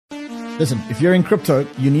Listen, if you're in crypto,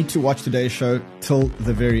 you need to watch today's show till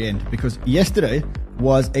the very end because yesterday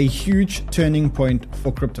was a huge turning point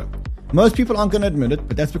for crypto. Most people aren't going to admit it,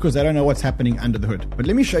 but that's because they don't know what's happening under the hood. But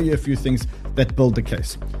let me show you a few things that build the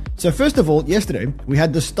case. So first of all, yesterday, we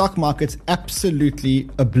had the stock markets absolutely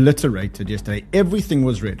obliterated yesterday. Everything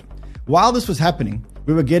was red. While this was happening,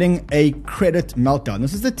 we were getting a credit meltdown.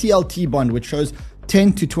 This is the TLT bond, which shows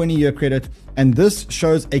 10 to 20-year credit, and this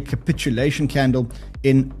shows a capitulation candle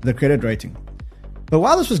in the credit rating. But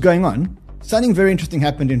while this was going on, something very interesting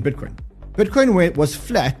happened in Bitcoin. Bitcoin was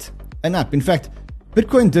flat and up. In fact,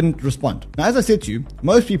 Bitcoin didn't respond. Now, as I said to you,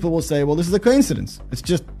 most people will say, well, this is a coincidence. It's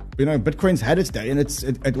just, Bitcoin's had its day and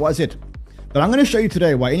it was it. But I'm going to show you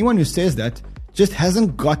today why anyone who says that just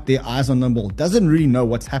hasn't got their eyes on the ball, doesn't really know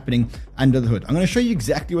what's happening under the hood. I'm going to show you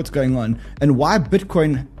exactly what's going on and why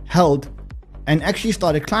Bitcoin held and actually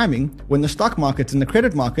started climbing when the stock markets and the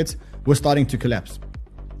credit markets were starting to collapse.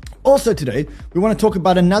 Also today, we want to talk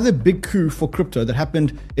about another big coup for crypto that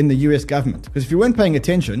happened in the US government. Because if you weren't paying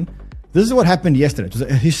attention, this is what happened yesterday. It was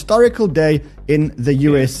a historical day in the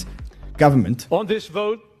US government. On this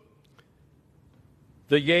vote,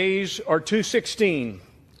 the yeas are 216.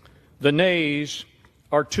 The nays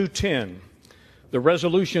are 210. The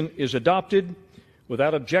resolution is adopted.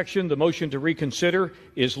 Without objection, the motion to reconsider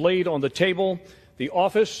is laid on the table. The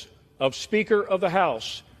office of Speaker of the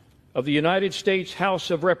House of the United States House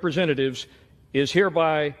of Representatives is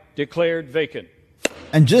hereby declared vacant.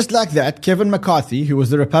 And just like that, Kevin McCarthy, who was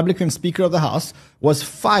the Republican Speaker of the House, was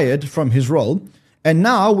fired from his role. And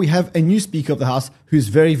now we have a new Speaker of the House who's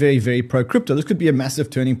very, very, very pro-crypto. This could be a massive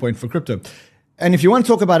turning point for crypto. And if you want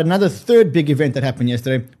to talk about another third big event that happened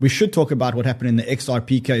yesterday, we should talk about what happened in the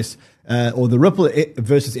XRP case or the Ripple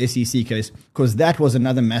versus SEC case, because that was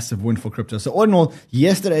another massive win for crypto. So all in all,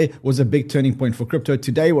 yesterday was a big turning point for crypto.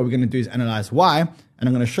 Today, what we're going to do is analyze why, and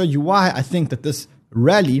I'm going to show you why I think that this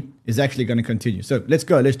rally is actually going to continue. So let's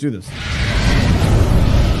go. Let's do this.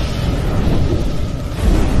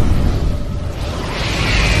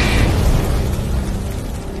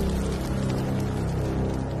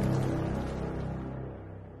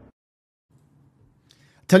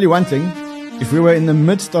 Tell you one thing, if we were in the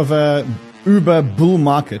midst of a uber bull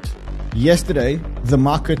market, yesterday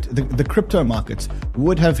the crypto markets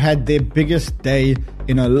would have had their biggest day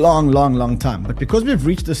in a long time. But because we've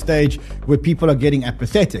reached a stage where people are getting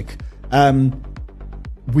apathetic,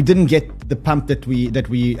 we didn't get the pump that we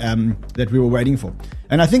were waiting for.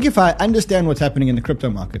 And I think if I understand what's happening in the crypto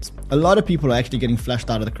markets, a lot of people are actually getting flushed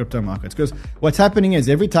out of the crypto markets, because what's happening is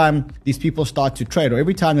every time these people start to trade, or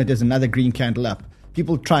every time that there's another green candle up,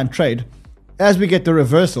 people try and trade. As we get the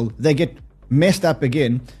reversal, they get messed up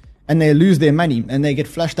again and they lose their money and they get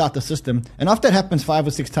flushed out the system. And after it happens 5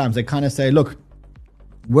 or 6 times, they kind of say, look,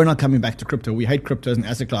 we're not coming back to crypto. We hate crypto as an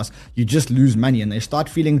asset class. You just lose money. And they start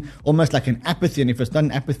feeling almost like an apathy. And if it's not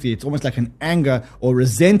an apathy, it's almost like an anger or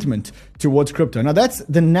resentment towards crypto. Now, that's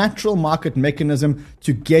the natural market mechanism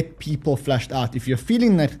to get people flushed out. If you're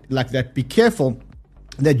feeling like that, be careful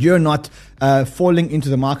that you're not falling into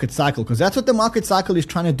the market cycle, because that's what the market cycle is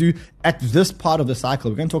trying to do at this part of the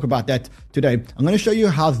cycle. We're going to talk about that today. I'm going to show you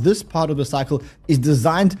how this part of the cycle is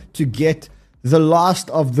designed to get the last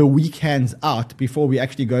of the weak hands out before we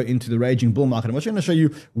actually go into the raging bull market. I'm also going to show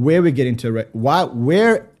you where we get into why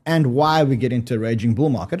we get into a raging bull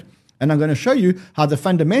market. And I'm going to show you how the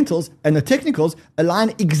fundamentals and the technicals align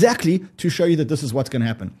exactly to show you that this is what's going to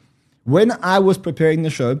happen. When I was preparing the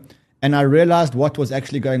show, and I realized what was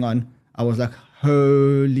actually going on, I was like,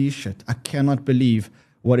 holy shit, I cannot believe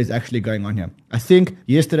what is actually going on here. I think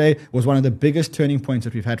yesterday was one of the biggest turning points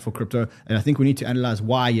that we've had for crypto, and I think we need to analyze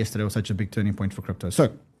why yesterday was such a big turning point for crypto.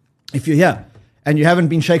 So, if you're here and you haven't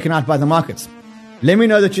been shaken out by the markets, let me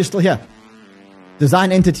know that you're still here.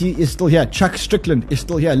 Design Entity is still here. Chuck Strickland is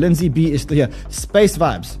still here. Lindsay B is still here. Space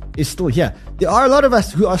Vibes is still here. There are a lot of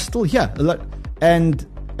us who are still here. And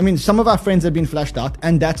I mean, some of our friends have been flashed out,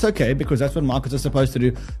 and that's okay because that's what markets are supposed to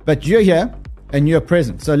do. But you're here and you're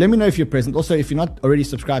present. So let me know if you're present. Also, if you're not already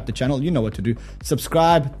subscribed to the channel, you know what to do.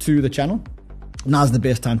 Subscribe to the channel. Now's the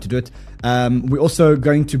best time to do it. We're also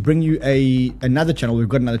going to bring you another channel. We've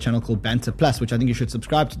got another channel called Banter Plus, which I think you should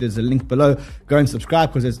subscribe to. There's a link below. Go and subscribe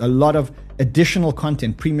because there's a lot of additional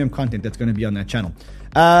content, premium content that's going to be on that channel.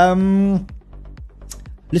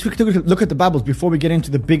 Let's look at the bubbles before we get into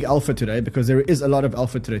the big alpha today, because there is a lot of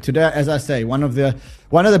alpha today. Today, as I say, one of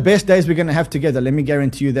the best days we're going to have together. Let me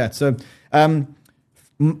guarantee you that. So,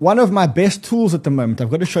 one of my best tools at the moment, I've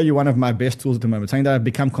got to show you one of my best tools at the moment, something that I've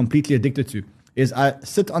become completely addicted to, is I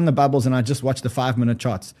sit on the bubbles and I just watch the 5-minute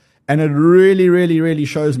charts. And it really, really, really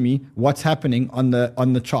shows me what's happening on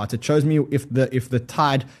the chart. It shows me if the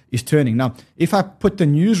tide is turning. Now, if I put the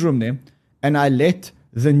newsroom there and I let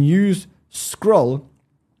the news scroll,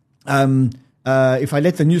 if I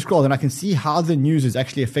let the news scroll, then I can see how the news is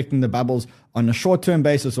actually affecting the bubbles on a short-term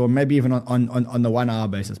basis, or maybe even on the 1 hour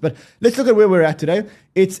basis. But let's look at where we're at today.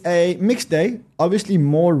 It's a mixed day, obviously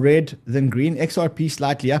more red than green. XRP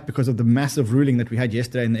slightly up because of the massive ruling that we had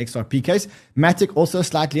yesterday in the XRP case. Matic also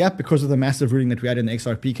slightly up because of the massive ruling that we had in the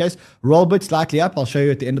XRP case. Rollbit slightly up. I'll show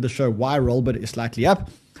you at the end of the show why Rollbit is slightly up.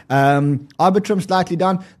 Arbitrum slightly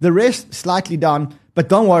down. The rest slightly down. But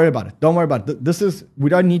don't worry about it. Don't worry about it. We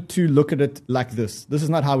don't need to look at it like this. This is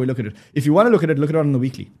not how we look at it. If you want to look at it on the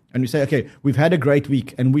weekly. And we say, okay, we've had a great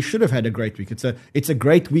week, and we should have had a great week. It's a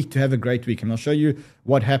great week to have a great week. And I'll show you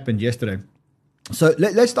what happened yesterday. So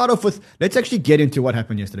let's start off with, let's actually get into what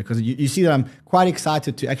happened yesterday, because you see that I'm quite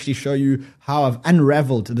excited to actually show you how I've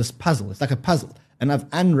unraveled this puzzle. It's like a puzzle. And I've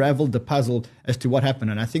unraveled the puzzle as to what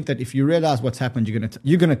happened. And I think that if you realize what's happened,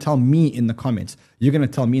 you're gonna tell me in the comments. You're gonna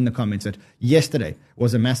tell me in the comments that yesterday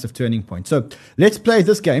was a massive turning point. So let's play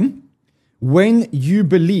this game. When you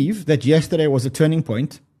believe that yesterday was a turning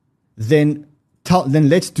point, then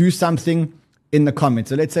let's do something in the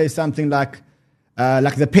comments. So let's say something like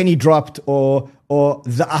the penny dropped, or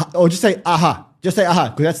just say aha. Just say aha,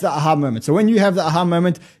 because that's the aha moment. So when you have the aha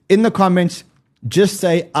moment in the comments, just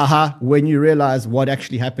say aha when you realize what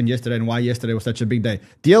actually happened yesterday and why yesterday was such a big day.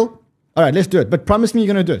 Deal? All right, let's do it. But promise me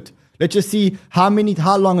you're going to do it. Let's just see how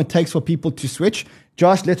long it takes for people to switch.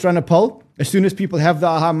 Josh, let's run a poll. As soon as people have the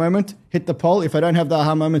aha moment, hit the poll. If I don't have the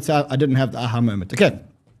aha moment, say I didn't have the aha moment. Okay,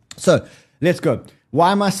 so let's go.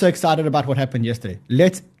 Why am I so excited about what happened yesterday?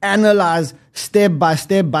 Let's analyze step by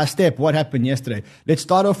step what happened yesterday. Let's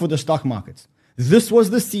start off with the stock markets. This was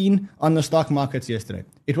the scene on the stock markets yesterday.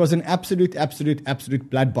 It was an absolute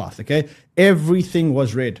bloodbath, okay? Everything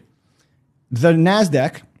was red. The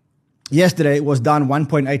NASDAQ yesterday was down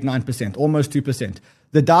 1.89%, almost 2%.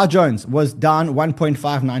 The Dow Jones was down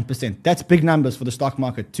 1.59%. That's big numbers for the stock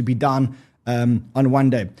market to be down on one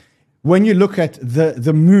day. When you look at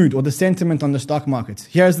the mood or the sentiment on the stock markets,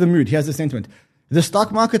 here's the mood, here's the sentiment. The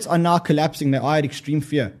stock markets are now collapsing. They are at extreme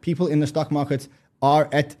fear. People in the stock markets are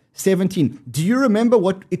at 17. Do you remember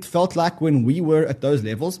what it felt like when we were at those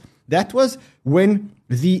levels? That was when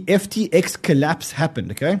the FTX collapse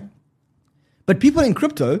happened, okay? But people in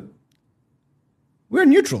crypto, we're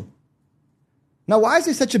neutral. Now, why is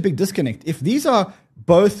there such a big disconnect? If these are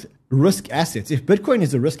both risk assets, if Bitcoin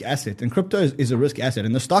is a risk asset and crypto is a risk asset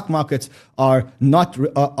and the stock markets are not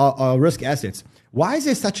are risk assets, why is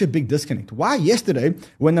there such a big disconnect? Why yesterday,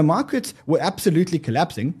 when the markets were absolutely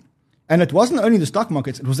collapsing, and it wasn't only the stock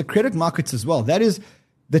markets, it was the credit markets as well. That is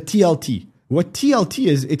the TLT. What TLT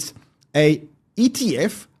is, it's a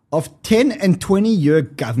ETF of 10 and 20-year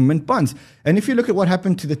government bonds. And if you look at what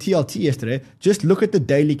happened to the TLT yesterday, just look at the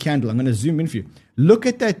daily candle. I'm going to zoom in for you. Look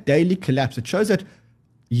at that daily collapse. It shows that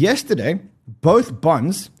yesterday, both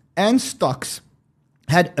bonds and stocks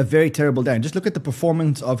had a very terrible day. And just look at the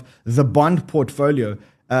performance of the bond portfolio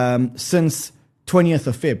since 20th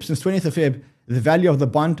of Feb. Since 20th of Feb, the value of the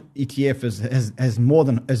bond ETF has more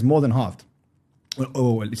than halved.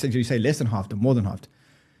 Or essentially you say less than halved, but more than halved.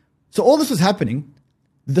 So all this was happening.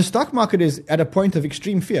 The stock market is at a point of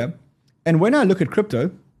extreme fear. And when I look at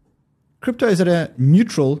crypto is at a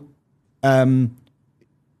neutral,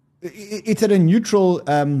 it's at a neutral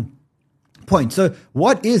point. So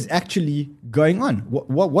what is actually going on?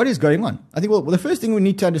 What is going on? I think, well, the first thing we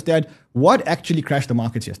need to understand, what actually crashed the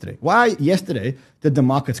markets yesterday? Why yesterday did the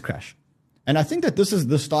markets crash? And I think that this is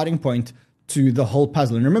the starting point to the whole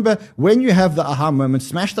puzzle. And remember, when you have the aha moment,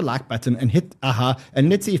 smash the like button and hit aha. And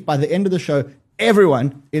let's see if by the end of the show,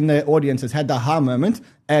 everyone in the audience has had the aha moment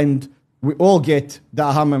and we all get the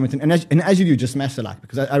aha moment. And as you do, just smash the like,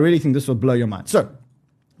 because I really think this will blow your mind. So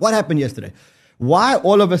what happened yesterday? Why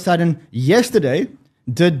all of a sudden yesterday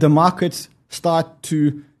did the markets start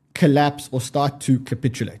to collapse or start to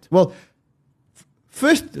capitulate? Well,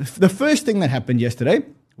 the first thing that happened yesterday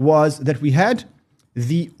was that we had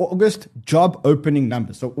the August job opening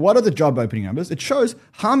numbers. So what are the job opening numbers? It shows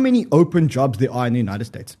how many open jobs there are in the United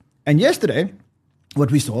States. And yesterday, what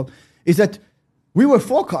we saw is that we were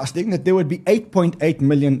forecasting that there would be 8.8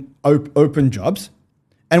 million open jobs.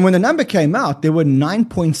 And when the number came out, there were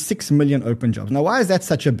 9.6 million open jobs. Now, why is that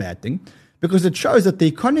such a bad thing? Because it shows that the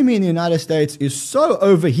economy in the United States is so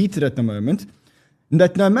overheated at the moment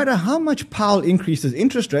that no matter how much Powell increases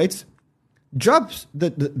interest rates, jobs,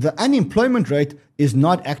 the unemployment rate is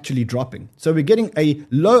not actually dropping. So we're getting a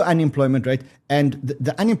low unemployment rate, and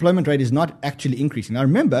the unemployment rate is not actually increasing. Now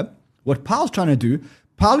remember, what Powell's trying to do,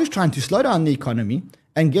 Powell is trying to slow down the economy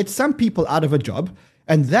and get some people out of a job.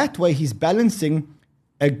 And that way he's balancing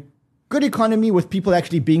a good economy with people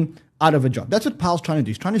actually being out of a job. That's what Powell's trying to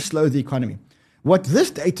do. He's trying to slow the economy. What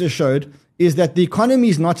this data showed is that the economy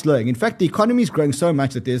is not slowing. In fact, the economy is growing so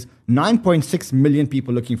much that there's 9.6 million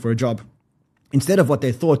people looking for a job instead of what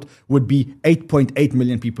they thought would be 8.8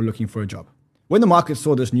 million people looking for a job. When the market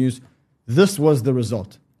saw this news, this was the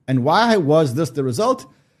result. And why was this the result?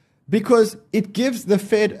 Because it gives the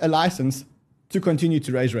Fed a license to continue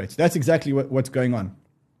to raise rates. That's exactly what's going on.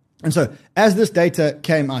 And so as this data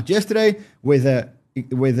came out yesterday, where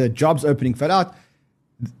the jobs opening fell out,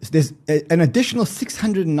 there's an additional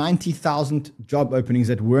 690,000 job openings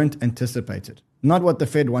that weren't anticipated. Not what the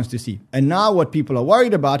Fed wants to see. And now what people are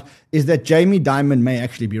worried about is that Jamie Dimon may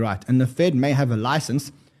actually be right. And the Fed may have a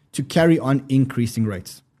license to carry on increasing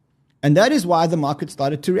rates. And that is why the market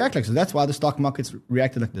started to react like this. That's why the stock markets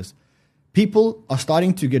reacted like this. People are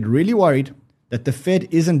starting to get really worried that the Fed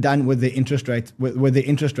isn't done with the interest rate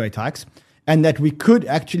hikes, and that we could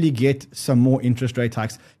actually get some more interest rate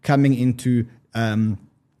hikes coming into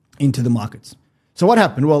the markets. So what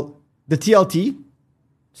happened? Well, the TLT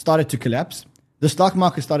started to collapse. The stock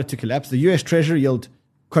market started to collapse. The US Treasury yield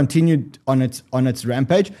continued on its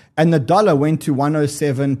rampage, and the dollar went to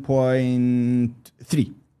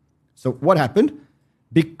 107.3. So what happened?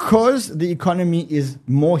 Because the economy is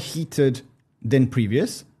more heated than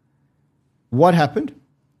previous, what happened?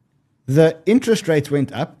 The interest rates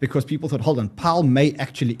went up because people thought, hold on, Powell may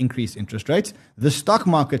actually increase interest rates. The stock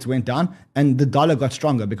markets went down and the dollar got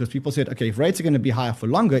stronger because people said, okay, if rates are going to be higher for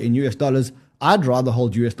longer in US dollars, I'd rather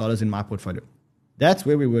hold US dollars in my portfolio. That's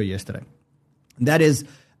where we were yesterday. That is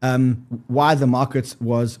why the markets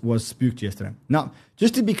was spooked yesterday. Now,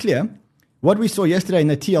 just to be clear, what we saw yesterday in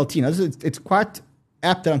the TLT, now it's quite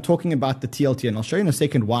apt that I'm talking about the TLT, and I'll show you in a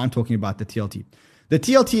second why I'm talking about the TLT. The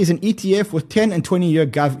TLT is an ETF with 10 and 20-year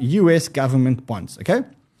US government bonds, okay?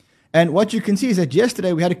 And what you can see is that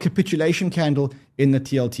yesterday we had a capitulation candle in the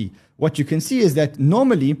TLT. What you can see is that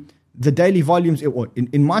normally the daily volumes,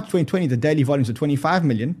 in March 2020, the daily volumes were 25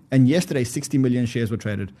 million, and yesterday 60 million shares were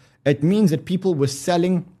traded. It means that people were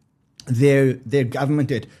selling their government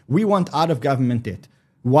debt. We want out of government debt.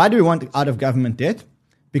 Why do we want out of government debt?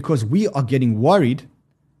 Because we are getting worried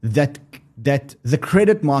that the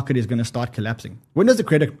credit market is going to start collapsing. When does the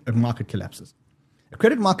credit market collapses? A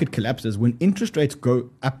credit market collapses when interest rates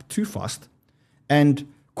go up too fast and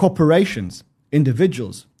corporations,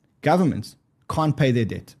 individuals, governments can't pay their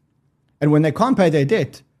debt. And when they can't pay their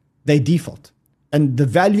debt, they default. And the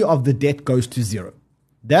value of the debt goes to zero.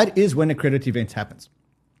 That is when a credit event happens.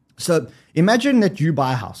 So imagine that you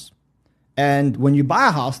buy a house. And when you buy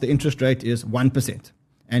a house, the interest rate is 1%.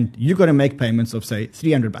 And you've got to make payments of, say,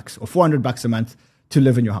 $300 or $400 a month to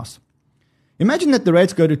live in your house. Imagine that the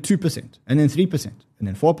rates go to 2%, and then 3%, and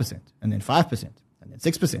then 4%, and then 5%, and then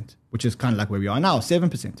 6%, which is kind of like where we are now,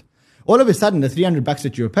 7%. All of a sudden, the $300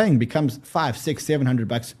 that you're paying becomes $500, $600,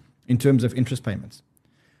 $700 in terms of interest payments.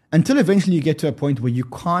 Until eventually you get to a point where you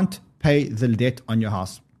can't pay the debt on your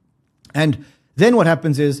house. And then what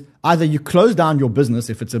happens is either you close down your business,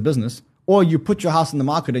 if it's a business, or you put your house in the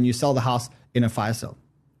market and you sell the house in a fire sale.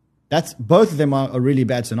 Both of them are really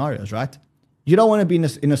bad scenarios, right? You don't want to be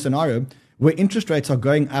in a scenario where interest rates are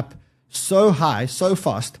going up so high, so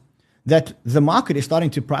fast, that the market is starting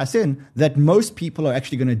to price in that most people are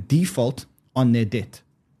actually going to default on their debt.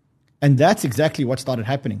 And that's exactly what started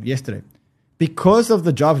happening yesterday. Because of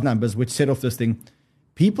the jobs numbers, which set off this thing,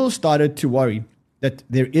 people started to worry that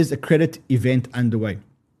there is a credit event underway.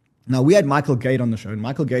 Now, we had Michael Gade on the show, and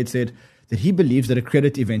Michael Gade said that he believes that a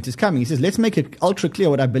credit event is coming. He says, let's make it ultra clear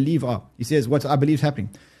what I believe are. He says, what I believe is happening.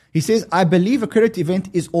 He says, I believe a credit event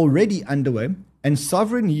is already underway, and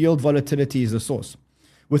sovereign yield volatility is the source.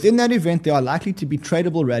 Within that event, there are likely to be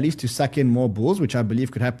tradable rallies to suck in more bulls, which I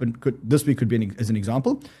believe could happen. This week could be as an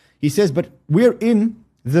example. He says, but we're in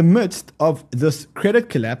the midst of this credit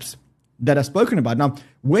collapse that I've spoken about. Now,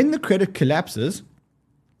 when the credit collapses,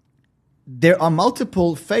 there are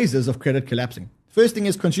multiple phases of credit collapsing. First thing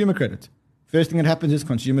is consumer credit. First thing that happens is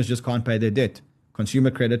consumers just can't pay their debt.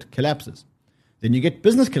 Consumer credit collapses. Then you get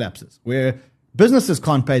business collapses, where businesses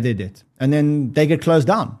can't pay their debt, and then they get closed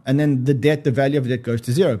down, and then the value of the debt goes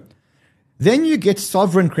to zero. Then you get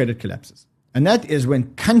sovereign credit collapses, and that is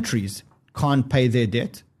when countries can't pay their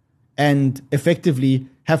debt and effectively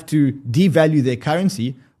have to devalue their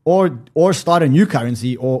currency or start a new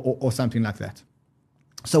currency or something like that.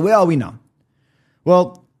 So where are we now?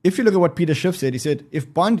 Well, if you look at what Peter Schiff said, he said,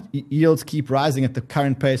 if bond yields keep rising at the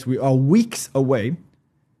current pace, we are weeks away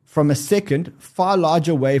from a second, far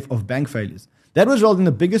larger wave of bank failures. That was rolled in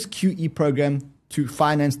the biggest QE program to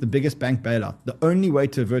finance the biggest bank bailout, the only way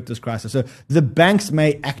to avert this crisis. So the banks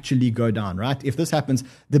may actually go down, right? If this happens,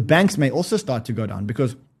 the banks may also start to go down,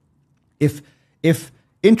 because if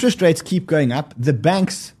interest rates keep going up, the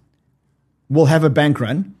banks will have a bank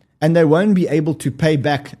run and they won't be able to pay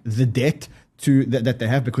back the debt that they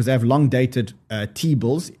have, because they have long dated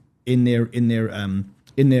T-bills in their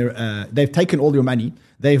they've taken all your money.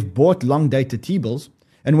 They've bought long dated T-bills.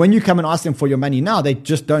 And when you come and ask them for your money now, they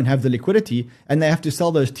just don't have the liquidity, and they have to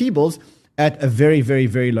sell those T-bills at a very, very,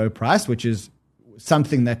 very low price, which is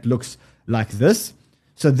something that looks like this.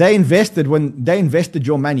 So they invested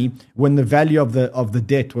your money when the value of the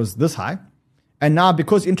debt was this high. And now,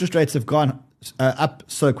 because interest rates have gone up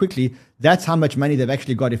so quickly, that's how much money they've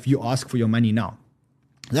actually got if you ask for your money now.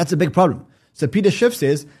 That's a big problem. So Peter Schiff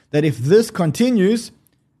says that if this continues,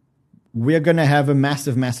 we're going to have a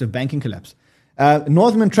massive, massive banking collapse.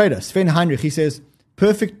 Northman trader Sven Heinrich, he says,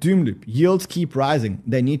 perfect doom loop. Yields keep rising.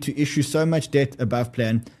 They need to issue so much debt above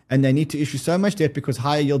plan, and they need to issue so much debt because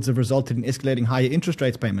higher yields have resulted in escalating higher interest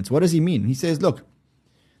rates payments. What does he mean? He says, look,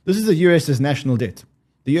 this is the US's national debt.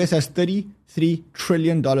 The US has $33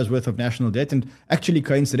 trillion worth of national debt, and actually,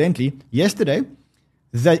 coincidentally, yesterday,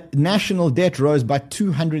 the national debt rose by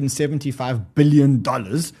 $275 billion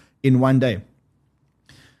in one day.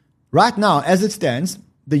 Right now, as it stands,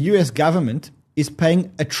 the US government is paying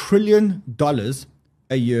 $1 trillion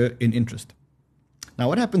a year in interest. Now,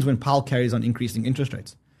 what happens when Powell carries on increasing interest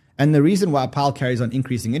rates? And the reason why Powell carries on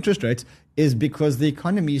increasing interest rates is because the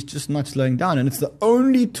economy is just not slowing down, and it's the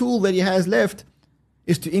only tool that he has left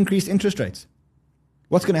is to increase interest rates.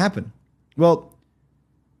 What's going to happen? Well,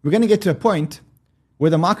 we're going to get to a point where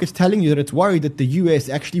the market's telling you that it's worried that the US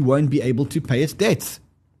actually won't be able to pay its debts.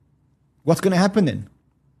 What's going to happen then?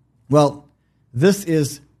 Well, this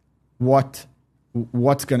is what's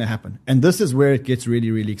going to happen. And this is where it gets really,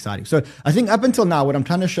 really exciting. So I think up until now, what I'm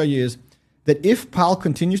trying to show you is that if Powell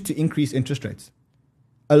continues to increase interest rates,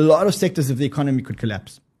 a lot of sectors of the economy could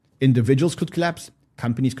collapse. Individuals could collapse,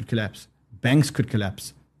 companies could collapse, banks could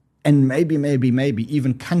collapse, and maybe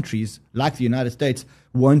even countries like the United States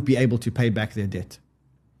won't be able to pay back their debt.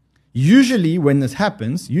 Usually when this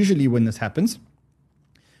happens, you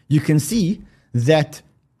can see that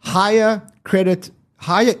higher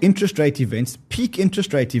interest rate events, peak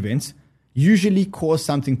interest rate events, usually cause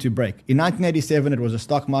something to break. In 1987, it was a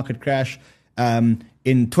stock market crash. In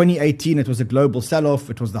 2018, it was a global sell-off.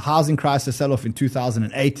 It was the housing crisis sell-off in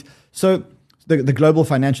 2008. So the global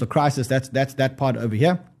financial crisis, that's that part over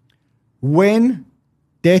here. When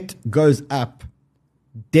debt goes up,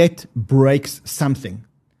 debt breaks something.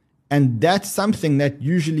 And that something that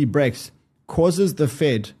usually breaks causes the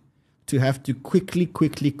Fed to have to quickly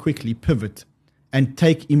pivot and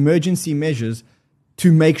take emergency measures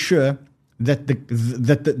to make sure that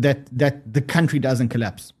the country doesn't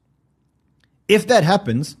collapse. If that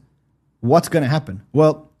happens, what's going to happen?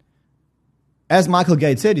 Well, as Michael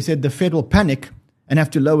Gates said, he said the Fed will panic and have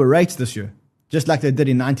to lower rates this year, just like they did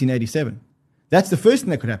in 1987. That's the first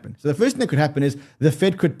thing that could happen. So the first thing that could happen is the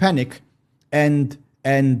Fed could panic and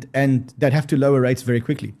they'd have to lower rates very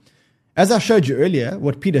quickly. As I showed you earlier,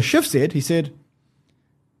 what Peter Schiff said, he said,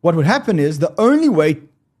 what would happen is the only way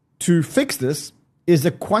to fix this is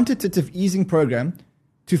a quantitative easing program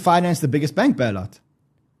to finance the biggest bank bailout,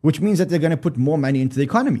 which means that they're going to put more money into the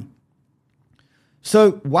economy.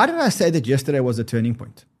 So why did I say that yesterday was a turning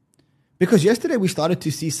point? Because yesterday we started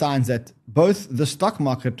to see signs that both the stock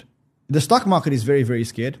market is very, very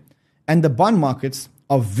scared, and the bond markets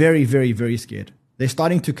are very, very, very scared. They're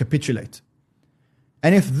starting to capitulate.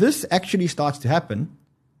 And if this actually starts to happen,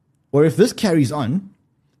 or if this carries on,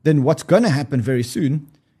 then what's going to happen very soon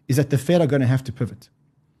is that the Fed are going to have to pivot.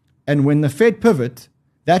 And when the Fed pivot,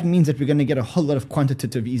 that means that we're going to get a whole lot of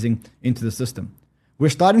quantitative easing into the system. We're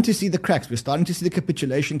starting to see the cracks. We're starting to see the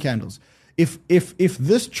capitulation candles. If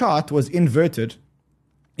this chart was inverted,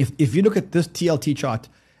 if you look at this TLT chart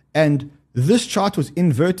and this chart was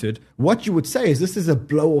inverted, what you would say is this is a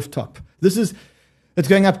blow-off top. It's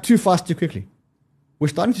going up too fast, too quickly. We're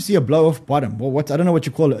starting to see a blow-off bottom. Well, I don't know what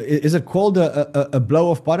you call it. Is it called a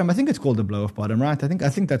blow-off bottom? I think it's called a blow-off bottom, right? I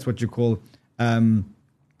think that's what you call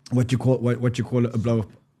what you call a blow-off.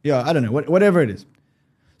 Yeah, I don't know. Whatever it is.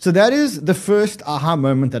 So that is the first aha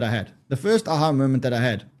moment that I had. The first aha moment that I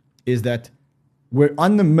had is that we're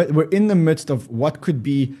in the midst of what could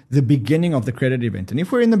be the beginning of the credit event. And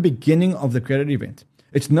if we're in the beginning of the credit event,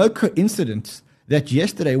 it's no coincidence that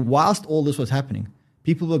yesterday, whilst all this was happening,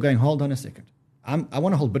 people were going, hold on a second. I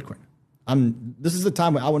want to hold Bitcoin. This is the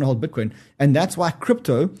time where I want to hold Bitcoin. And that's why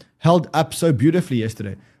crypto held up so beautifully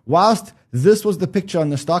yesterday. Whilst this was the picture on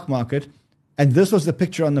the stock market and this was the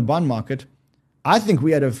picture on the bond market, I think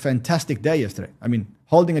we had a fantastic day yesterday. I mean,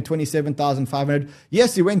 holding at 27,500.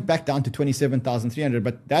 Yes, it went back down to 27,300,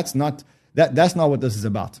 but that's not what this is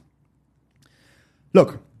about.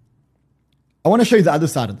 Look, I want to show you the other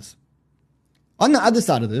side of this. On the other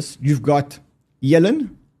side of this, you've got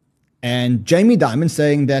Yellen and Jamie Dimon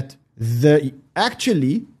saying that the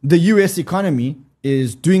US economy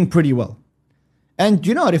is doing pretty well. And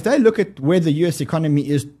you know what? If they look at where the US economy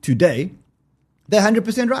is today, they're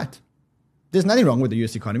 100% right. There's nothing wrong with the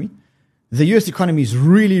US economy. The US economy is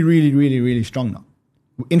really, really, really, really strong now.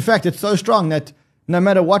 In fact, it's so strong that no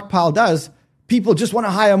matter what Powell does, people just want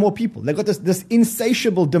to hire more people. They've got this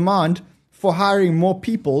insatiable demand for hiring more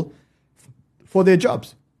people for their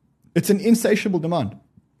jobs. It's an insatiable demand.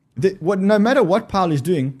 No matter what Powell is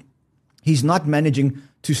doing, he's not managing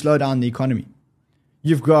to slow down the economy.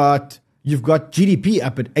 You've got GDP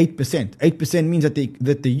up at 8%. 8% means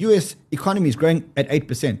that the US economy is growing at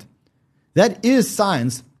 8%. That is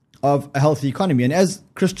signs of a healthy economy. And as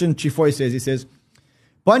Christian Chifoy says, he says,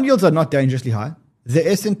 bond yields are not dangerously high. The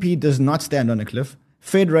S&P does not stand on a cliff.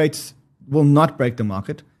 Fed rates will not break the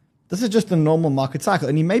market. This is just a normal market cycle.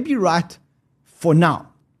 And he may be right for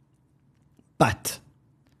now. But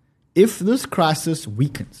if this crisis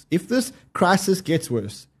weakens, if this crisis gets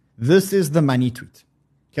worse, this is the money tweet.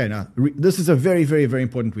 Okay, now, this is a very, very, very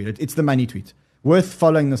important tweet. It's the money tweet. Worth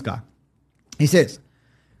following this guy. He says,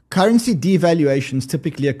 currency devaluations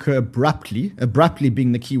typically occur abruptly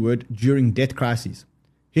being the key word, during debt crises.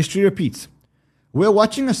 History repeats. We're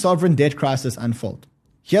watching a sovereign debt crisis unfold.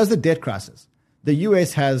 Here's the debt crisis. The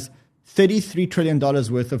US has $33 trillion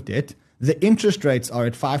worth of debt. The interest rates are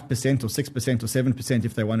at 5% or 6% or 7%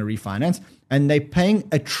 if they want to refinance. And they're paying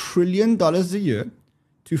 $1 trillion a year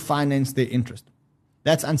to finance their interest.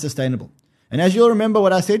 That's unsustainable. And as you'll remember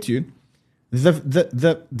what I said to you,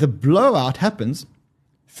 the blowout happens.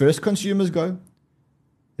 First consumers go,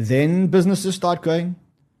 then businesses start going,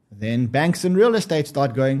 then banks and real estate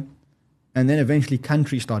start going, and then eventually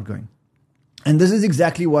countries start going. And this is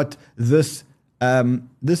exactly what this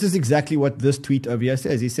tweet over here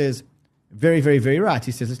says. He says, very, very, very right.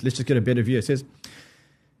 He says, let's just get a better view. It says,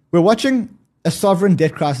 we're watching a sovereign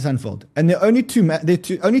debt crisis unfold. And there are only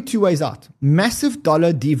two ways out. Massive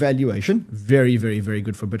dollar devaluation, very, very, very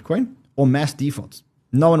good for Bitcoin, or mass defaults.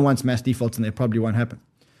 No one wants mass defaults, and they probably won't happen.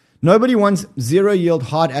 Nobody wants zero-yield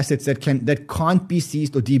hard assets that can't be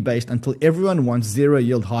seized or debased until everyone wants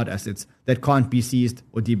zero-yield hard assets that can't be seized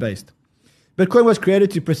or debased. Bitcoin was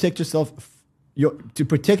created to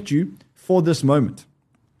protect you for this moment.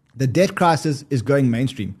 The debt crisis is going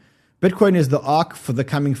mainstream. Bitcoin is the ark for the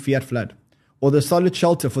coming fiat flood, or the solid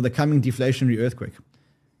shelter for the coming deflationary earthquake.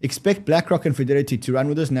 Expect BlackRock and Fidelity to run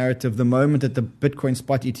with this narrative the moment that the Bitcoin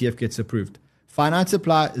spot ETF gets approved. Finite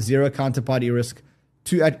supply, zero counterparty risk.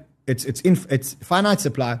 It's finite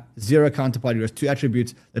supply, zero counterparty risk. Two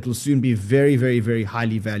attributes that will soon be very, very, very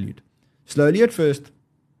highly valued. Slowly at first,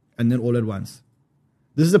 and then all at once.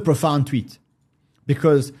 This is a profound tweet,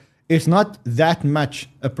 because it's not that much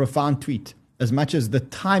a profound tweet as much as the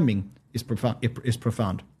timing is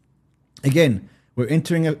profound. Again, we're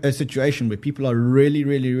entering a situation where people are really,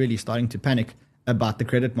 really, really starting to panic about the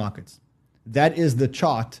credit markets. That is the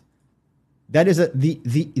chart. That is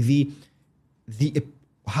the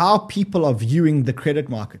how people are viewing the credit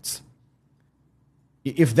markets.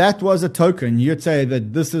 If that was a token, you'd say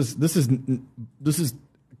that this is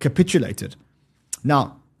capitulated.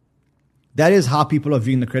 Now, that is how people are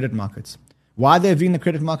viewing the credit markets. Why they're viewing the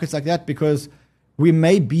credit markets like that? Because we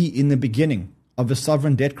may be in the beginning of a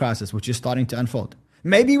sovereign debt crisis, which is starting to unfold.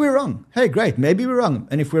 Maybe we're wrong. Hey, great. Maybe we're wrong.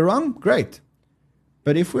 And if we're wrong, great.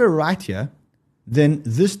 But if we're right here, then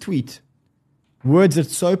this tweet words it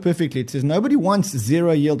so perfectly. It says nobody wants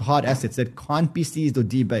zero-yield hard assets that can't be seized or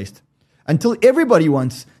debased until everybody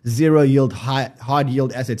wants zero-yield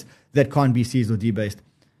hard-yield assets that can't be seized or debased.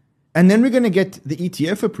 And then we're going to get the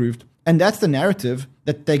ETF approved, and that's the narrative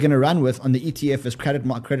that they're going to run with on the ETF as credit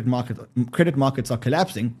markets are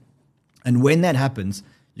collapsing. And when that happens,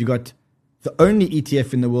 you got the only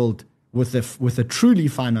ETF in the world with a truly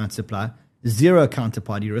finite supply, zero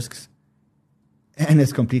counterparty risks, and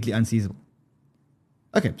it's completely unseizable.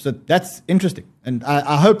 Okay, so that's interesting. And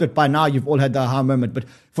I hope that by now you've all had the aha moment. But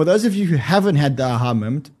for those of you who haven't had the aha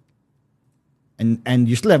moment, and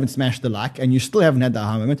you still haven't smashed the like, and you still haven't had the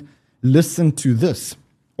aha moment, listen to this.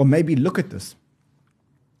 Or maybe look at this.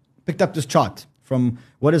 Picked up this chart from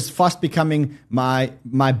what is fast becoming my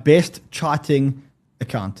best charting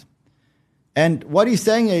account. And what he's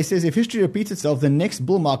saying here, he says, if history repeats itself, the next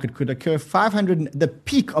bull market could occur the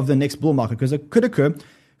peak of the next bull market could occur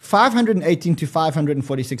 518 to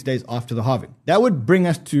 546 days after the halving. That would bring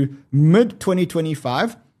us to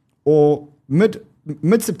mid-2025 or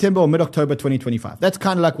mid-September or mid-October 2025. That's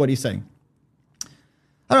kind of like what he's saying.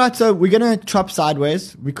 All right, so we're going to chop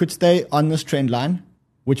sideways. We could stay on this trend line,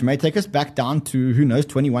 which may take us back down to, who knows,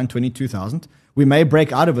 21, 22,000. We may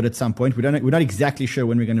break out of it at some point. We're not exactly sure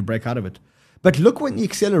when we're going to break out of it. But look when the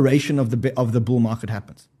acceleration of the bull market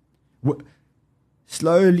happens.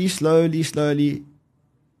 Slowly,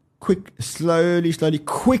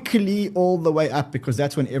 quickly all the way up, because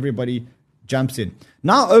that's when everybody jumps in.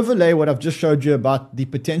 Now overlay what I've just showed you about the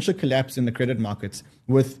potential collapse in the credit markets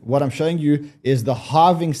with what I'm showing you is the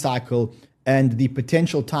halving cycle and the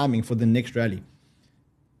potential timing for the next rally.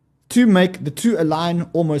 To make the two align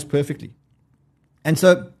almost perfectly. And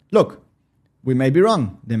so, look, we may be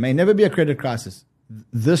wrong. There may never be a credit crisis.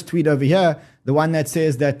 This tweet over here, the one that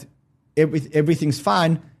says that everything's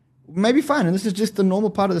fine, may be fine. And this is just the normal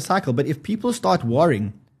part of the cycle. But if people start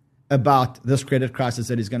worrying about this credit crisis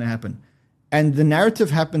that is going to happen, and the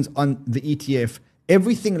narrative happens on the ETF,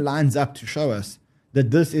 everything lines up to show us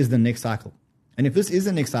that this is the next cycle. And if this is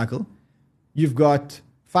the next cycle, you've got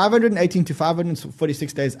 518 to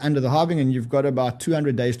 546 days under the halving, and you've got about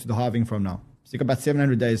 200 days to the halving from now. So you've got about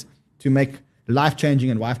 700 days to make life-changing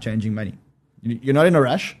and wife-changing money. You're not in a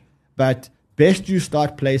rush, but best you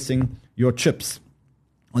start placing your chips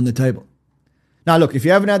on the table. Now, look, if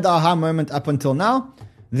you haven't had the aha moment up until now,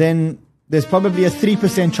 then there's probably a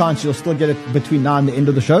 3% chance you'll still get it between now and the end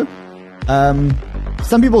of the show.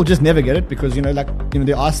 Some people just never get it because,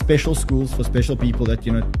 there are special schools for special people that,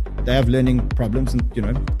 they have learning problems and,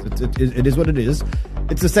 it is what it is.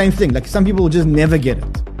 It's the same thing. Like some people will just never get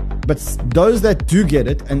it. But those that do get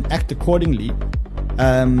it and act accordingly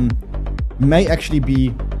may actually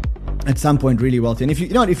be at some point really wealthy. And if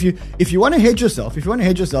you want to hedge yourself,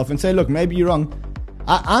 and say, look, maybe you're wrong,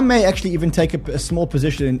 I may actually even take a small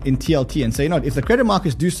position in TLT and say, if the credit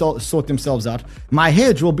markets do sort themselves out, my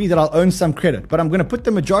hedge will be that I'll own some credit, but I'm going to put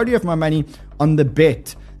the majority of my money on the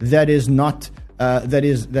bet that is not that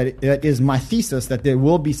is my thesis that there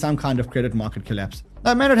will be some kind of credit market collapse.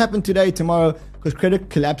 That may not happen today, tomorrow, because credit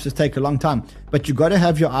collapses take a long time. But you got to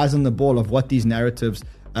have your eyes on the ball of what these narratives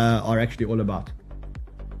are actually all about.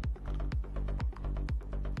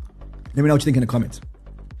 Let me know what you think in the comments.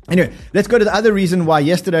 Anyway, let's go to the other reason why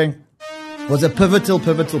yesterday was a pivotal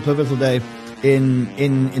day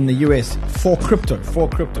in the US for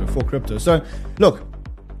crypto. So, look,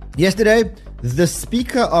 yesterday, the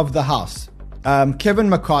Speaker of the House, Kevin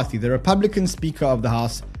McCarthy, the Republican Speaker of the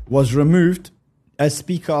House, was removed as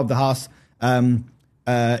Speaker of the House in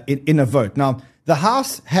a vote. Now, the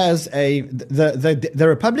House has the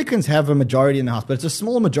Republicans have a majority in the House, but it's a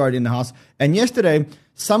small majority in the House. And yesterday,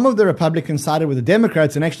 some of the Republicans sided with the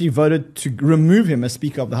Democrats and actually voted to remove him as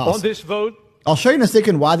Speaker of the House. On this vote, I'll show you in a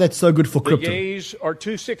second why that's so good for crypto. The yeas are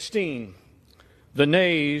 216. The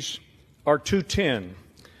nays are 210.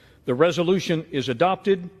 The resolution is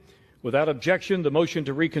adopted. Without objection, the motion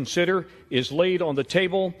to reconsider is laid on the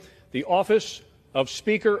table. The office of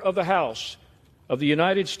Speaker of the House of the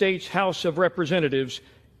United States House of Representatives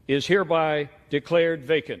is hereby declared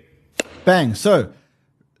vacant. Bang. So,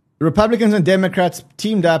 Republicans and Democrats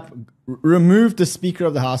teamed up, removed the Speaker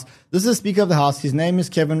of the House. This is the Speaker of the House. His name is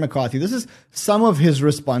Kevin McCarthy. This is some of his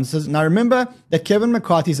responses. Now, remember that Kevin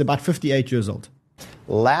McCarthy is about 58 years old.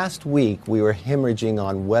 Last week, we were hemorrhaging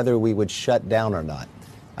on whether we would shut down or not.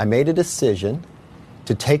 I made a decision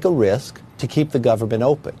to take a risk to keep the government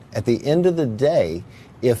open. At the end of the day,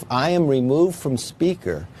 if I am removed from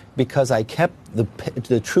Speaker because I kept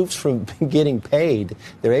the troops from getting paid,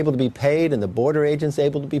 they're able to be paid and the border agents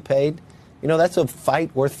able to be paid, that's a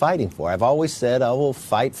fight worth fighting for. I've always said I will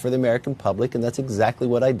fight for the American public, and that's exactly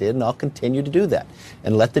what I did, and I'll continue to do that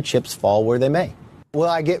and let the chips fall where they may. Will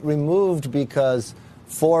I get removed because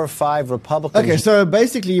 4 or 5 Republicans... Okay, so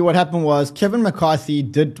basically what happened was Kevin McCarthy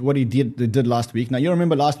did what he did last week. Now, you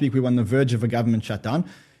remember last week we were on the verge of a government shutdown.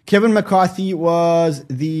 Kevin McCarthy was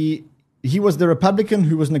the Republican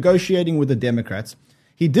who was negotiating with the Democrats.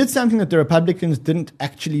 He did something that the Republicans didn't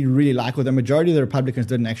actually really like, or the majority of the Republicans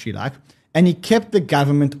didn't actually like, and he kept the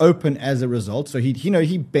government open as a result. So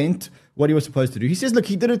he bent what he was supposed to do. He says, look,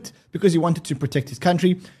 he did it because he wanted to protect his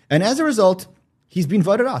country, and as a result, he's been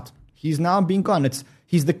voted out. He's now been gone.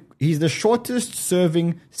 He's the shortest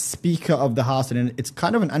serving Speaker of the House, and it's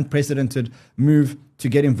kind of an unprecedented move to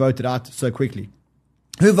get him voted out so quickly.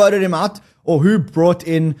 Who voted him out, or who brought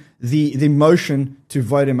in the motion to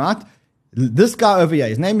vote him out? This guy over here.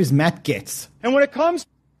 His name is Matt Gaetz. And when it comes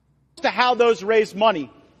to how those raise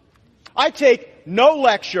money, I take no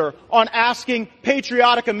lecture on asking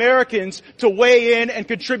patriotic Americans to weigh in and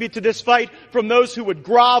contribute to this fight from those who would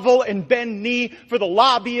grovel and bend knee for the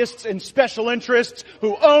lobbyists and special interests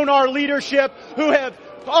who own our leadership, who have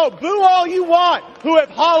boo all you want, who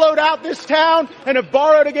have hollowed out this town and have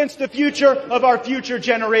borrowed against the future of our future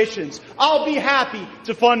generations. I'll be happy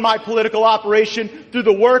to fund my political operation through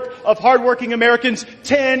the work of hardworking Americans,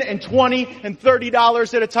 $10 and $20 and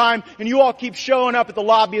 $30 at a time, and you all keep showing up at the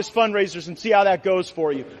lobbyist fundraisers and see how that goes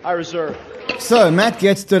for you. I reserve. So Matt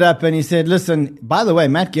Gaetz stood up and he said, listen, by the way,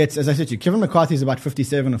 Matt Gaetz, as I said to you, Kevin McCarthy is about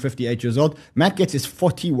 57 or 58 years old. Matt Gaetz is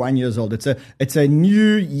 41 years old. It's a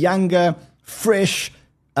new, younger, fresh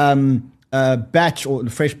batch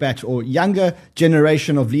or younger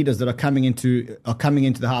generation of leaders that are coming into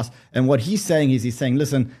the House. And what he's saying is,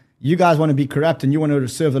 listen, you guys want to be corrupt and you want to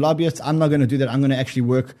serve the lobbyists. I'm not going to do that. I'm going to actually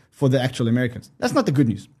work for the actual Americans. That's not the good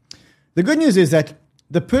news. The good news is that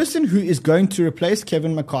the person who is going to replace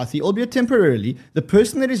Kevin McCarthy, albeit temporarily, the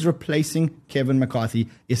person that is replacing Kevin McCarthy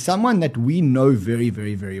is someone that we know very,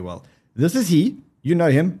 very, very well. This is he. You know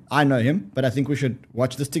him. I know him. But I think we should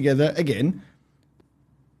watch this together again.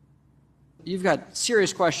 You've got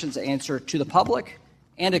serious questions to answer to the public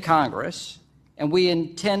and to Congress, and we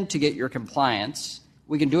intend to get your compliance.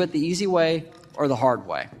 We can do it the easy way or the hard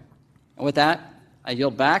way. And with that, I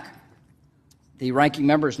yield back. The ranking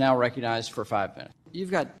member is now recognized for 5 minutes. You've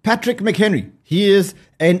got Patrick McHenry. He is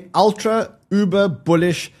an ultra, uber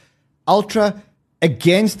bullish, ultra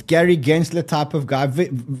against Gary Gensler type of guy,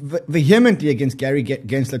 vehemently against Gary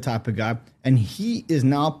Gensler type of guy, and he is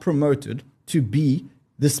now promoted to be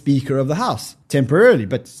the Speaker of the House, temporarily,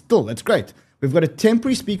 but still, that's great. We've got a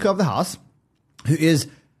temporary Speaker of the House who is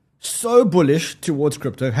so bullish towards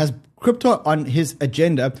crypto, has crypto on his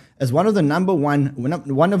agenda as one of his number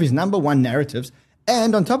one narratives,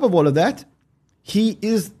 and on top of all of that, he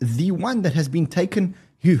is the one that has been taking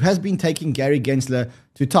Gary Gensler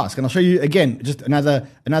to task. And I'll show you again, just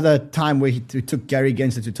another time where he took Gary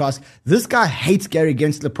Gensler to task. This guy hates Gary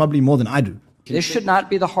Gensler probably more than I do. This should not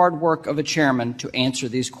be the hard work of a chairman to answer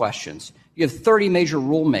these questions. You have 30 major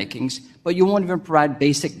rulemakings, but you won't even provide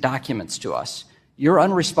basic documents to us. Your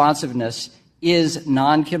unresponsiveness is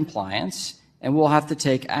noncompliance, and we'll have to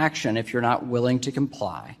take action if you're not willing to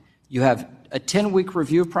comply. You have a 10-week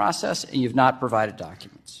review process, and you've not provided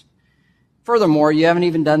documents. Furthermore, you haven't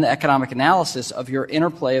even done the economic analysis of your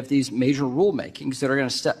interplay of these major rulemakings that are going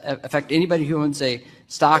to affect anybody who owns a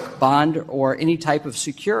stock, bond, or any type of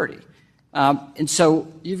security. And so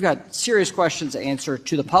you've got serious questions to answer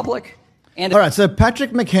to the public. And all right, so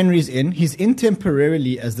Patrick McHenry's in. He's in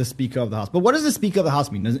temporarily as the Speaker of the House. But what does the Speaker of the House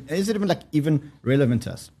mean? Is it even relevant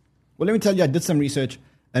to us? Well, let me tell you, I did some research,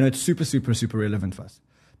 and it's super, super, super relevant for us.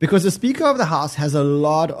 Because the Speaker of the House has a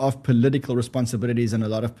lot of political responsibilities and a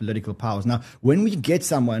lot of political powers. Now, when we get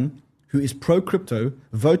someone who is pro-crypto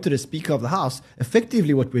voted as Speaker of the House,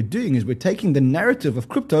 effectively what we're doing is we're taking the narrative of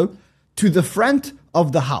crypto to the front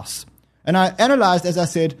of the House. And I analyzed, as I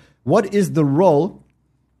said, what is the role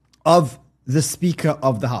of the Speaker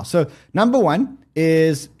of the House. So number one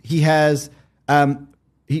is he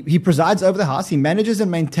presides over the House. He manages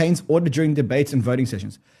and maintains order during debates and voting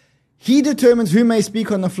sessions. He determines who may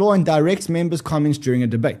speak on the floor and directs members' comments during a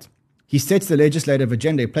debate. He sets the legislative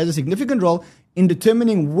agenda. He plays a significant role in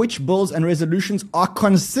determining which bills and resolutions are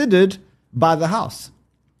considered by the House.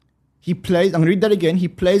 I'm going to read that again. He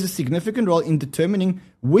plays a significant role in determining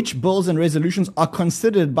which bills and resolutions are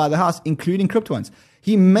considered by the House, including crypto ones.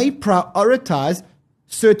 He may prioritize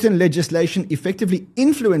certain legislation, effectively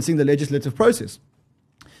influencing the legislative process.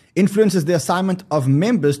 Influences the assignment of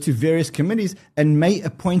members to various committees and may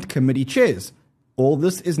appoint committee chairs. All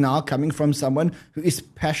this is now coming from someone who is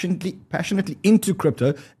passionately into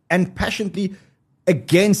crypto and passionately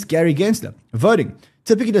against Gary Gensler. Voting.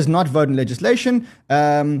 Typically does not vote in legislation.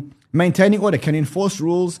 Maintaining order, can enforce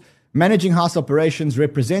rules, managing House operations,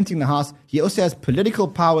 representing the House. He also has political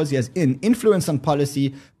powers. He has influence on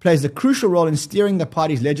policy, plays a crucial role in steering the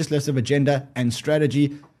party's legislative agenda and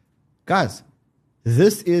strategy. Guys,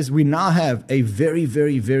 we now have a very,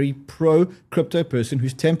 very, very pro-crypto person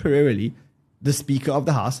who's temporarily the Speaker of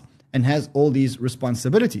the House and has all these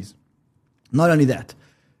responsibilities. Not only that,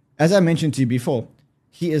 as I mentioned to you before,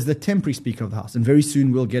 he is the temporary Speaker of the House, and very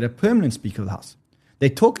soon we'll get a permanent Speaker of the House. They're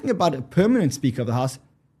talking about a permanent Speaker of the House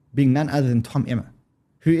being none other than Tom Emmer,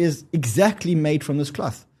 who is exactly made from this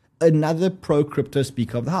cloth, another pro-crypto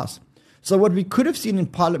Speaker of the House. So what we could have seen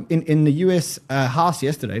in the US House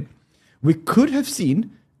yesterday, we could have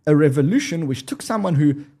seen a revolution which took someone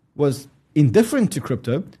who was indifferent to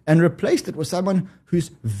crypto and replaced it with someone who's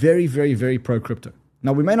very, very, very pro-crypto.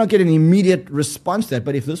 Now, we may not get an immediate response to that,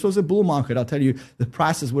 but if this was a bull market, I'll tell you, the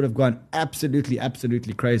prices would have gone absolutely,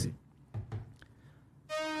 absolutely crazy.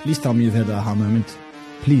 Please tell me you've had the aha moment.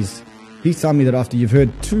 Please tell me that after you've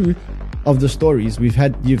heard 2 of the stories, you've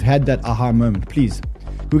had that aha moment. Please.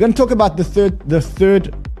 We're going to talk about the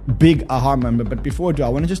third big aha moment, but before I do, I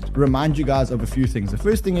want to just remind you guys of a few things. The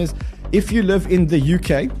first thing is, if you live in the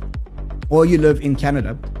UK or you live in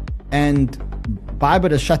Canada and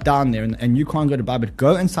Bybit is shut down there and you can't go to Bybit,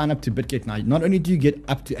 go and sign up to BitGet now. Not only do you get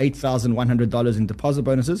up to $8,100 in deposit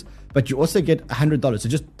bonuses, but you also get $100. So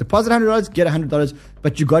just deposit $100, get $100,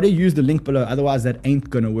 but you got to use the link below. Otherwise, that ain't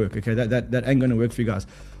going to work. Okay, that ain't going to work for you guys.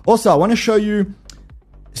 Also, I want to show you.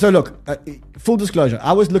 So look, full disclosure,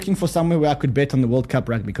 I was looking for somewhere where I could bet on the World Cup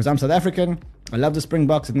rugby because I'm South African. I love the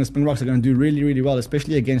Springboks, and the Springboks are going to do really, really well,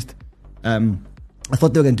 especially against. I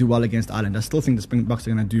thought they were going to do well against Ireland. I still think the Springboks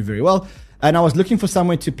are going to do very well. And I was looking for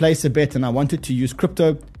somewhere to place a bet, and I wanted to use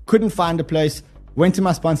crypto. Couldn't find a place. Went to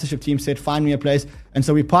my sponsorship team, said, find me a place. And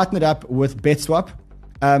so we partnered up with BetSwap.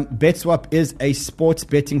 BetSwap is a sports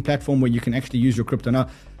betting platform where you can actually use your crypto. Now,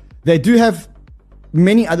 they do have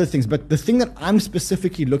many other things, but the thing that I'm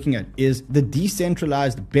specifically looking at is the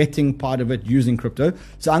decentralized betting part of it using crypto.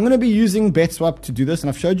 So I'm going to be using BetSwap to do this, and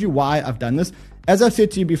I've showed you why I've done this. As I've said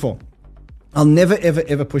to you before, I'll never, ever,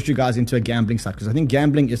 ever push you guys into a gambling site because I think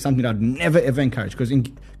gambling is something that I'd never, ever encourage because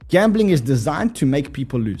gambling is designed to make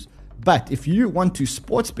people lose. But if you want to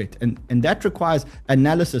sports bet, and that requires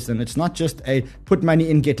analysis, and it's not just a put money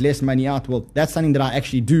in, get less money out, well, that's something that I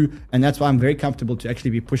actually do, and that's why I'm very comfortable to actually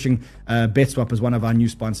be pushing BetSwap as one of our new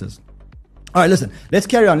sponsors. All right, listen, let's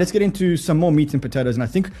carry on. Let's get into some more meat and potatoes, and I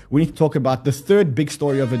think we need to talk about the third big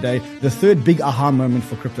story of the day, the third big aha moment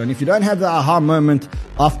for crypto. And if you don't have the aha moment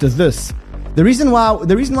after this, the reason why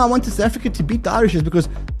I wanted South Africa to beat the Irish is because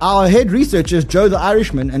our head researcher is Joe the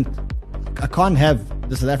Irishman, and I can't have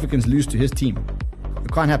the South Africans lose to his team.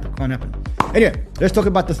 It can't happen. Anyway, let's talk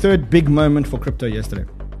about the third big moment for crypto yesterday.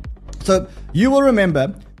 So you will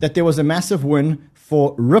remember that there was a massive win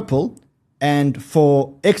for Ripple and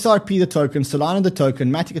for XRP the token, Solana the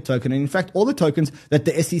token, Matic the token, and in fact all the tokens that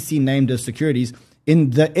the SEC named as securities in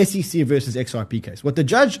the SEC versus XRP case. What the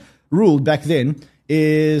judge ruled back then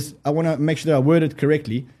is, I want to make sure that I word it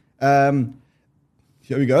correctly. Here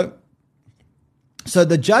we go. So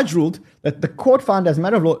the judge ruled that the court found as a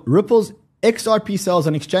matter of law, Ripple's XRP sales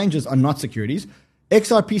on exchanges are not securities.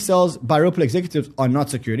 XRP sales by Ripple executives are not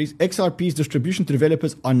securities. XRP's distribution to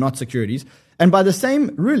developers are not securities. And by the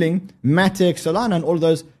same ruling, Matic, Solana, and all of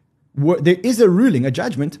those, there is a ruling, a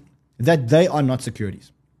judgment, that they are not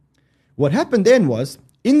securities. What happened then was,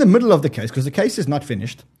 in the middle of the case, because the case is not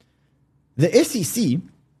finished, the SEC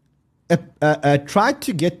tried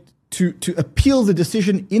to get to appeal the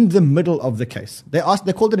decision in the middle of the case. They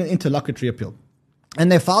called it an interlocutory appeal. And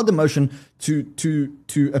they filed a motion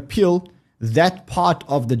to appeal that part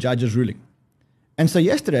of the judge's ruling. And so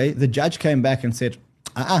yesterday, the judge came back and said,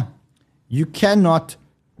 you cannot,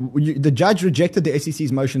 the judge rejected the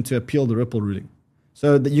SEC's motion to appeal the Ripple ruling.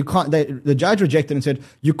 So that you can't, the judge rejected and said,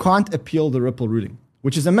 you can't appeal the Ripple ruling,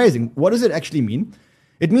 which is amazing. What does it actually mean?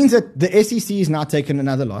 It means that the SEC is now taking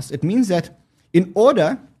another loss. It means that in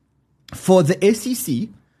order for the SEC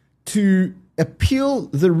to appeal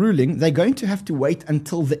the ruling, they're going to have to wait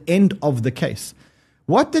until the end of the case.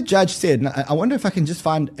 What the judge said, now, I wonder if I can just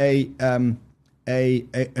find here we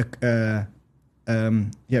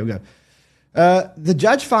go. The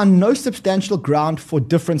judge found no substantial ground for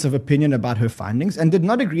difference of opinion about her findings and did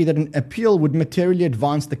not agree that an appeal would materially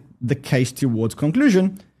advance the case towards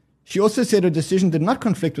conclusion. She also said her decision did not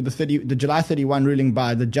conflict with the July 31 ruling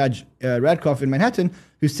by the Judge Radcliffe in Manhattan,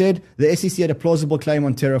 who said the SEC had a plausible claim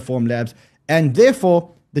on Terraform Labs, and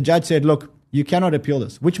therefore the judge said, look, you cannot appeal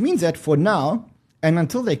this, which means that for now, and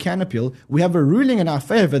until they can appeal, we have a ruling in our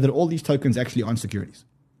favor that all these tokens actually aren't securities,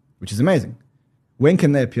 which is amazing. When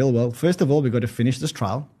can they appeal? Well, first of all, we've got to finish this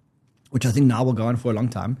trial, which I think now will go on for a long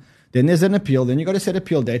time. Then there's an appeal. Then you've got to set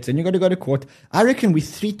appeal dates. Then you've got to go to court. I reckon we're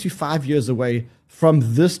 3 to 5 years away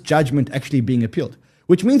from this judgment actually being appealed,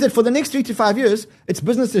 which means that for the next 3 to 5 years, it's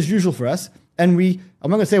business as usual for us. And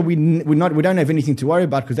I'm not going to say we don't have anything to worry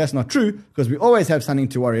about, because that's not true, because we always have something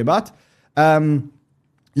to worry about.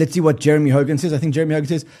 Let's see what Jeremy Hogan says. I think Jeremy Hogan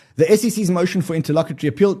says the SEC's motion for interlocutory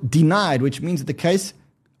appeal denied, which means that the case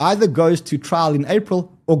either goes to trial in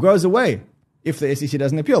April or goes away if the SEC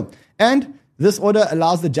doesn't appeal. And this order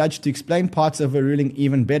allows the judge to explain parts of her ruling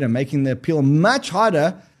even better, making the appeal much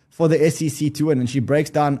harder for the SEC to win. And she breaks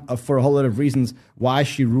down for a whole lot of reasons why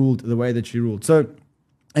she ruled the way that she ruled. So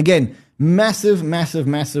again, massive, massive,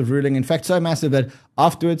 massive ruling. In fact, so massive that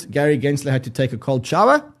afterwards, Gary Gensler had to take a cold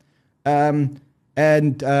shower.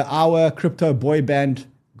 and our crypto boy band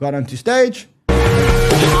got onto stage.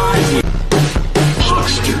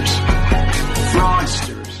 Hucksters,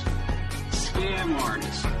 fraudsters, scam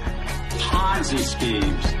artists, Ponzi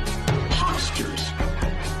schemes, hucksters,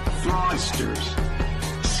 fraudsters,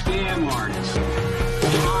 scam artists,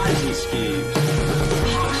 Ponzi schemes,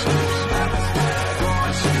 hucksters,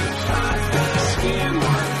 fraudsters, scam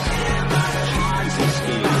artists, Ponzi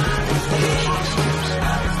schemes, hucksters,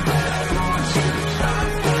 fraudsters,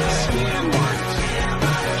 scam artists,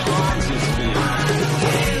 Ponzi schemes.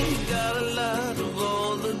 Got a lot of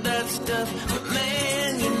all of that stuff, but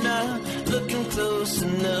man, you're not looking close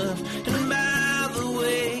enough. And by the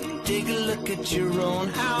way, take a look at your own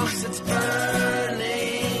house, it's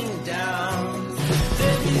burning down.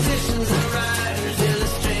 There's musicians and writers,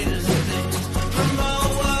 illustrators and things from all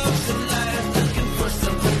walks of life looking for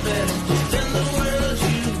something better than the world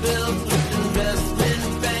you built with investment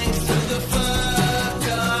banks. Who the fuck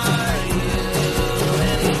are you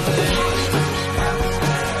anyway?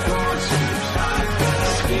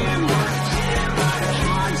 Scam artists,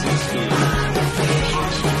 Ponzi schemes,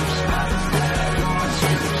 hucksters,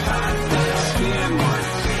 fraudsters, scam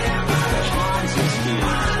artists, Ponzi schemes.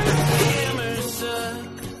 Scammers suck,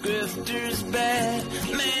 grifters bad.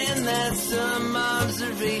 Man, that's some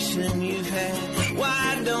observation you've had.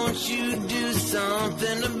 Why don't you do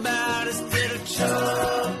something about it instead of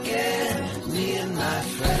choking me and my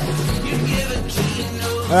friends? You give a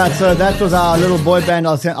keynote. All right, so that was our little boy band.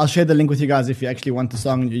 I'll share the link with you guys if you actually want the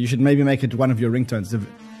song. You should maybe make it one of your ringtones.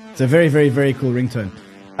 It's a very, very, very cool ringtone.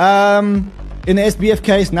 In the SBF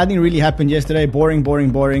case, nothing really happened yesterday. Boring.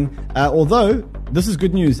 Although, this is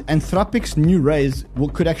good news. Anthropic's new raise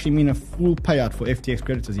could actually mean a full payout for FTX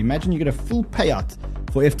creditors. Imagine you get a full payout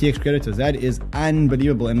for FTX creditors. That is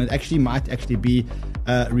unbelievable, and it actually might be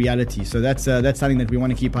reality. So that's something that we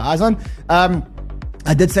want to keep our eyes on.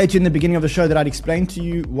 I did say to you in the beginning of the show that I'd explain to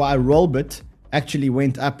you why Rollbit actually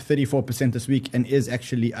went up 34% this week and is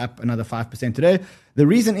actually up another 5% today. The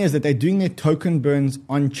reason is that they're doing their token burns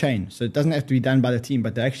on chain. So it doesn't have to be done by the team,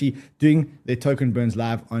 but they're actually doing their token burns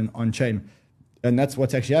live on chain. And that's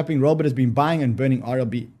what's actually happening. Rollbit has been buying and burning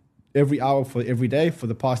RLB every hour for every day for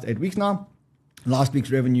the past 8 weeks now. Last week's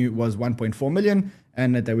revenue was 1.4 million,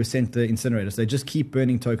 and that they were sent the incinerator. So they just keep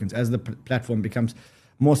burning tokens. As the platform becomes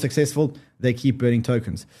more successful, they keep burning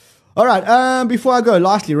tokens. All right, before I go,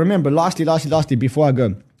 lastly, before I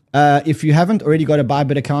go, if you haven't already got a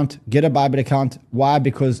Bybit account, get a Bybit account. Why?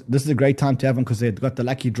 Because this is a great time to have them because they've got the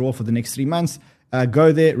lucky draw for the next 3 months.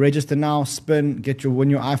 Go there, register now, spin, win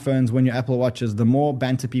your iPhones, win your Apple Watches. The more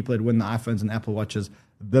banter people that win the iPhones and Apple Watches,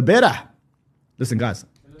 the better. Listen, guys.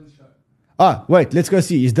 Oh, wait, let's go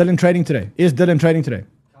see. Is Dylan trading today?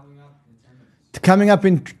 Coming up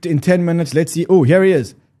in 10 minutes. Let's see. Oh, here he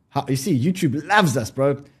is. You see, YouTube loves us,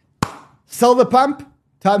 bro. Silver Pump,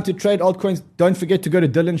 time to trade altcoins. Don't forget to go to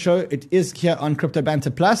Dylan's show. It is here on Crypto Banter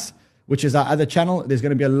Plus, which is our other channel. There's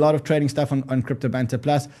going to be a lot of trading stuff on Crypto Banter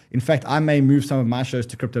Plus. In fact, I may move some of my shows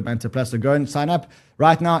to Crypto Banter Plus. So go and sign up.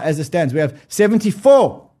 Right now, as it stands, we have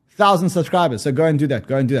 74,000 subscribers. So go and do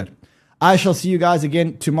that. I shall see you guys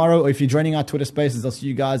again tomorrow. Or if you're joining our Twitter Spaces, I'll see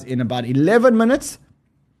you guys in about 11 minutes.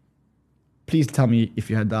 Please tell me if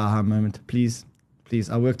you had the aha moment. Please.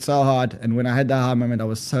 I worked so hard. And when I had the aha moment, I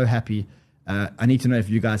was so happy. I need to know if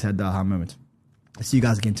you guys had the aha moment. I'll see you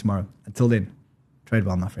guys again tomorrow. Until then, trade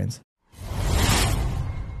well, my friends.